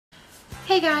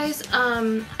Hey guys,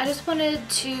 I just wanted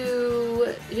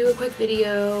to do a quick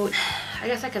video. I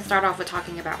guess I could start off with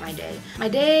talking about my day. My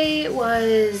day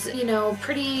was,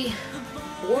 pretty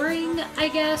boring, I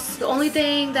guess. The only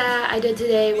thing that I did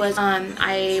today was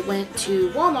I went to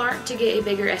Walmart to get a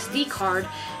bigger SD card,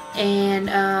 and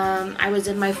I was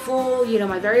in my full,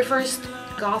 my very first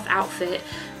Goth outfit.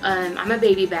 I'm a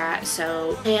baby bat,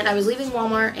 and I was leaving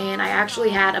Walmart and I actually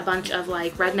had a bunch of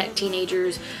like redneck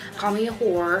teenagers call me a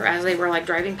whore as they were like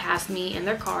driving past me in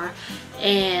their car.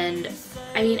 And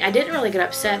I mean, I didn't really get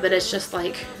upset, but it's just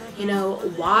like,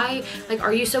 why? Like,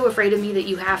 are you so afraid of me that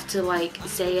you have to like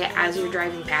say it as you're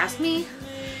driving past me?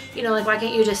 Like, why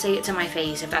can't you just say it to my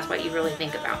face if that's what you really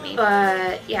think about me?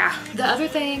 But yeah, the other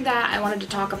thing that I wanted to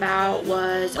talk about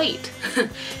was weight.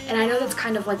 And I know that's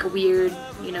kind of like a weird,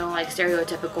 like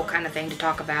stereotypical kind of thing to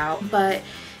talk about, but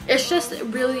it's just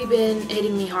really been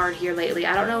hitting me hard here lately.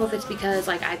 I don't know if it's because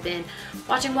like I've been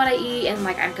watching what I eat and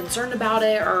like I'm concerned about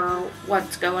it or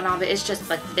what's going on, but it's just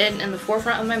like been in the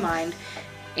forefront of my mind.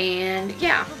 And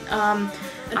yeah,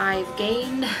 I've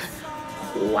gained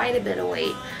quite a bit of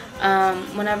weight.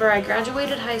 Whenever I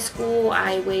graduated high school,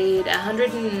 I weighed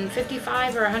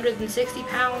 155 or 160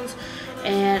 pounds,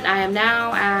 and I am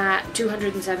now at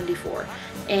 274.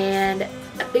 And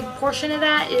a big portion of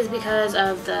that is because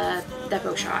of the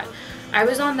depot shot. I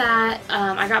was on that.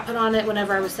 I got put on it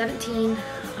whenever I was 17.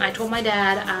 I told my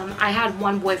dad, I had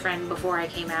one boyfriend before I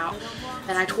came out,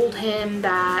 and I told him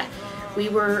that we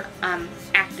were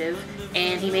active,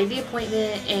 and he made the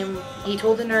appointment, and he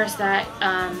told the nurse that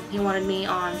he wanted me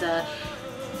on the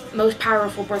most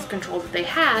powerful birth control that they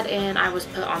had, and I was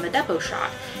put on the depot shot.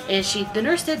 And the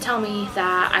nurse did tell me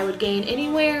that I would gain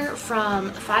anywhere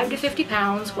from 5 to 50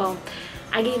 pounds. Well,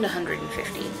 I gained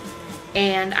 150,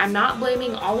 and I'm not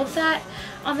blaming all of that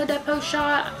on the depot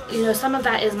shot. Some of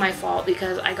that is my fault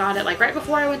because I got it like right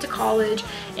before I went to college,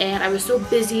 and I was so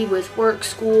busy with work,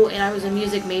 school, and I was a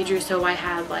music major, so I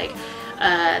had like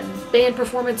band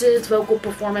performances, vocal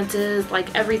performances,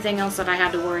 like everything else that I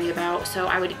had to worry about. So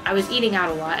I was eating out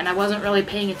a lot, and I wasn't really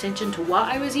paying attention to what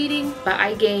I was eating, but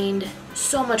I gained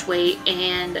so much weight,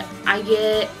 and I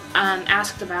get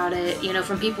asked about it,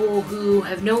 from people who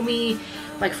have known me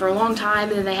like for a long time,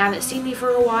 and then they haven't seen me for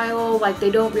a while. Like, they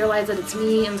don't realize that it's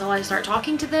me until I start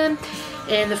talking to them,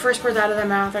 and the first words out of their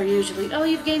mouth are usually, "Oh,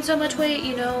 you've gained so much weight,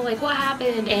 like what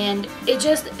happened?" And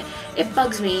it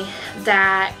bugs me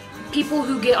that people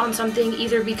who get on something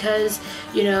either because,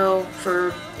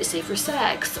 for safer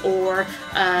sex, or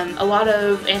a lot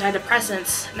of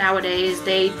antidepressants nowadays,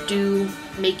 they do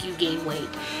make you gain weight.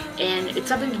 And it's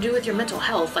something to do with your mental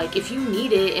health. Like, if you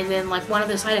need it and then like one of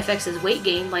the side effects is weight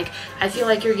gain, like I feel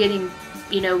like you're getting,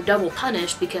 double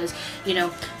punished because,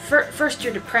 first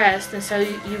you're depressed, and so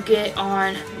you get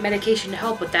on medication to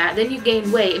help with that. Then you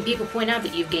gain weight, and people point out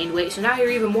that you've gained weight, so now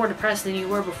you're even more depressed than you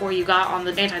were before you got on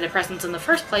the antidepressants in the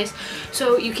first place.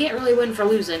 So you can't really win for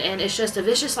losing, and it's just a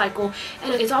vicious cycle,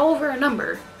 and it's all over a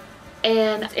number.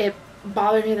 And it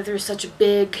bothered me that there's such a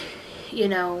big,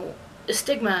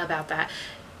 stigma about that.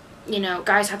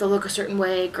 Guys have to look a certain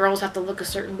way, girls have to look a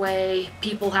certain way,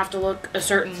 people have to look a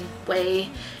certain way,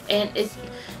 and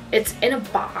it's in a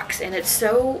box, and it's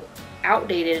so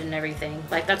outdated and everything.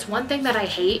 Like, that's one thing that I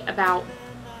hate about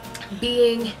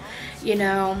being,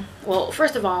 well,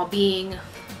 first of all, being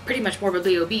pretty much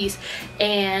morbidly obese,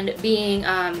 and being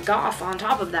goth on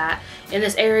top of that, in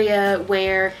this area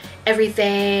where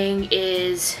everything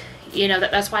is,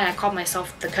 that's why I call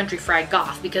myself the country fried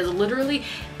goth, because literally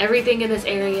everything in this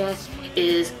area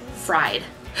is fried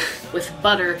with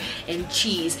butter and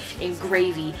cheese and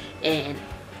gravy and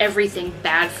everything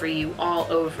bad for you all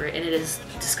over it, and it is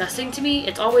disgusting to me.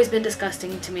 It's always been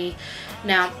disgusting to me.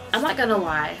 Now, I'm not gonna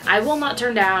lie, I will not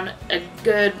turn down a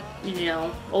good,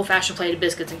 old-fashioned plate of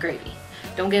biscuits and gravy.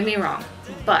 Don't get me wrong,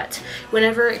 but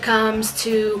whenever it comes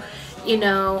to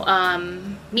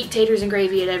meat, taters, and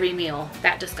gravy at every meal,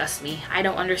 that disgusts me. I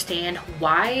don't understand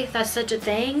why that's such a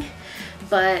thing,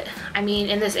 but I mean,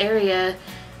 in this area,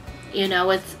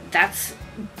 that's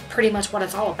pretty much what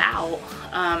it's all about.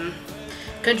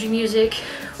 Country music,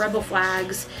 rebel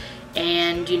flags,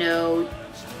 and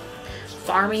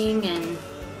farming and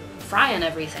frying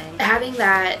everything. Having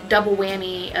that double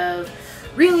whammy of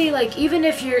really, like, even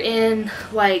if you're in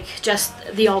like just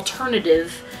the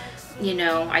alternative,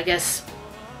 I guess,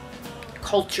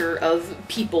 culture of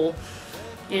people,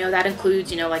 that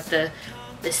includes, like the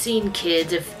the scene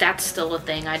kids, if that's still a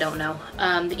thing, I don't know.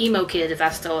 The emo kids, if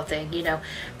that's still a thing, you know,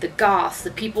 the goths,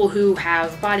 the people who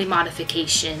have body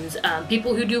modifications,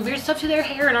 people who do weird stuff to their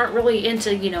hair and aren't really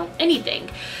into, you know, anything.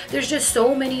 There's just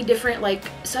so many different like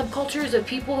subcultures of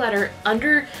people that are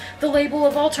under the label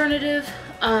of alternative.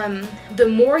 The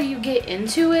more you get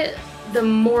into it, the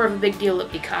more of a big deal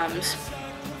it becomes.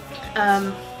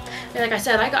 And like I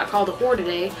said, I got called a whore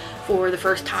today for the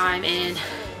first time in,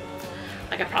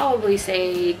 like, I probably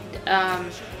say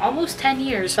almost 10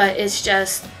 years. But it's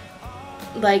just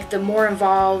like the more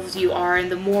involved you are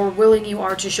and the more willing you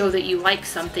are to show that you like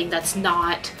something that's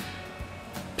not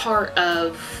part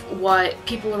of what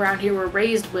people around here were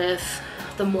raised with,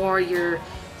 the more you're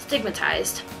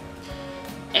stigmatized.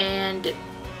 And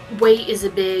weight is a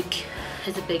big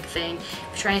thing. If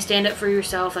you're trying to stand up for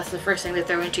yourself, that's the first thing they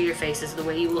throw into your face, is the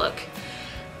way you look.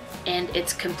 And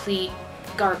it's complete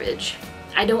garbage.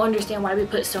 I don't understand why we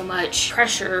put so much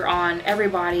pressure on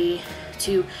everybody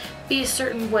to be a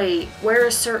certain way, wear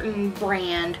a certain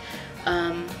brand,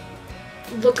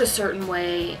 look a certain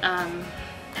way,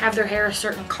 have their hair a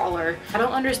certain color. I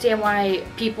don't understand why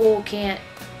people can't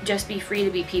just be free to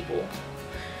be people.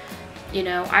 You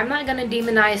know, I'm not gonna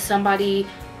demonize somebody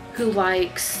who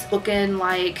likes looking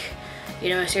like, you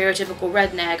know, a stereotypical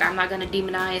redneck. I'm not gonna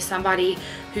demonize somebody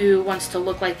who wants to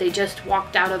look like they just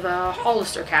walked out of a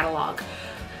Hollister catalog.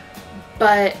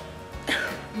 But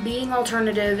being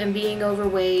alternative and being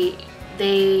overweight,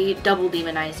 they double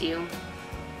demonize you.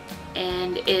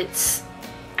 And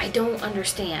I don't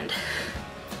understand.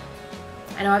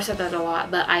 I know I've said that a lot,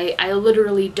 but I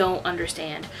literally don't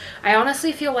understand. I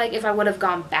honestly feel like if I would have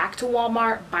gone back to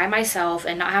Walmart by myself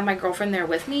and not have my girlfriend there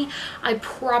with me, I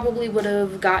probably would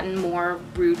have gotten more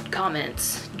rude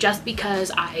comments. Just because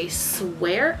I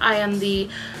swear I am the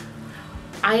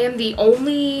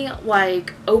only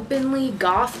like openly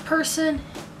goth person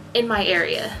in my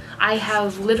area. I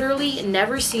have literally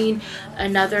never seen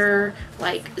another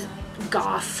like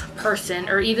goth person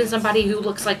or even somebody who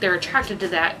looks like they're attracted to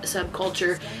that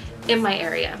subculture in my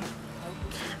area.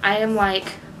 I am like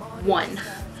one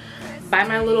by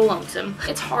my little lonesome.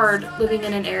 It's hard living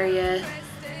in an area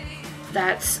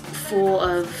that's full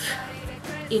of,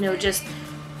 you know, just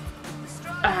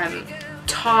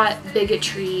taught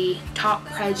bigotry, taught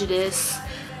prejudice,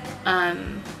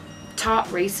 taught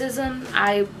racism.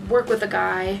 I work with a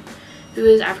guy who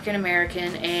is African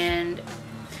American, and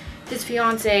his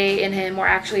fiance and him were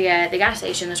actually at the gas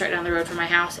station that's right down the road from my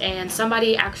house, and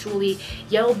somebody actually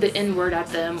yelled the N-word at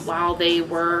them while they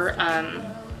were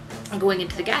going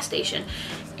into the gas station.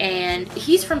 And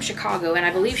he's from Chicago, and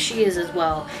I believe she is as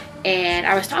well. And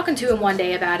I was talking to him one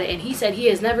day about it, and he said he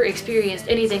has never experienced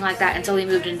anything like that until he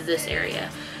moved into this area.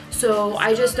 So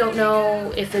I just don't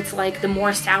know if it's like the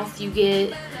more south you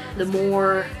get, the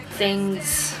more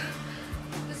things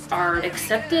are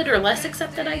accepted or less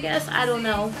accepted, I guess. I don't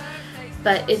know.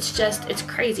 But it's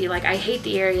crazy. Like, I hate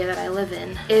the area that I live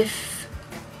in. If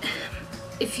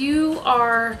you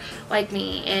are like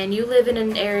me and you live in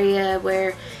an area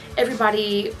where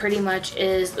everybody pretty much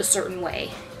is a certain way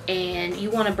and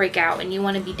you want to break out and you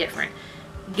want to be different,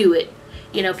 do it.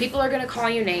 You know, people are going to call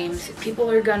you names. People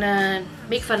are going to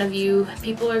make fun of you.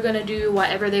 People are going to do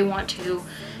whatever they want to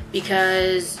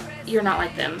because you're not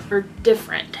like them. You're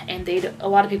different, and a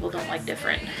lot of people don't like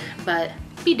different, but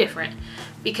be different,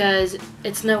 because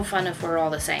it's no fun if we're all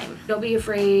the same. Don't be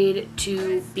afraid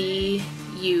to be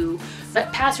you.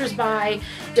 Let passersby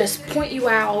just point you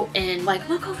out and like,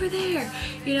 look over there,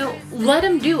 you know, let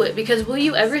them do it, because will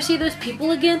you ever see those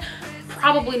people again?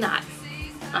 Probably not.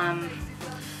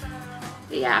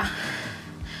 But yeah,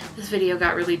 this video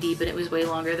got really deep and it was way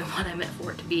longer than what I meant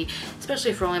for it to be,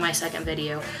 especially for only my second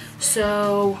video.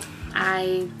 So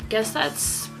I guess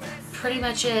that's pretty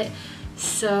much it.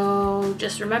 So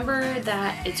just remember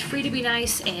that it's free to be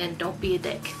nice and don't be a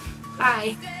dick.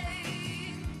 Bye.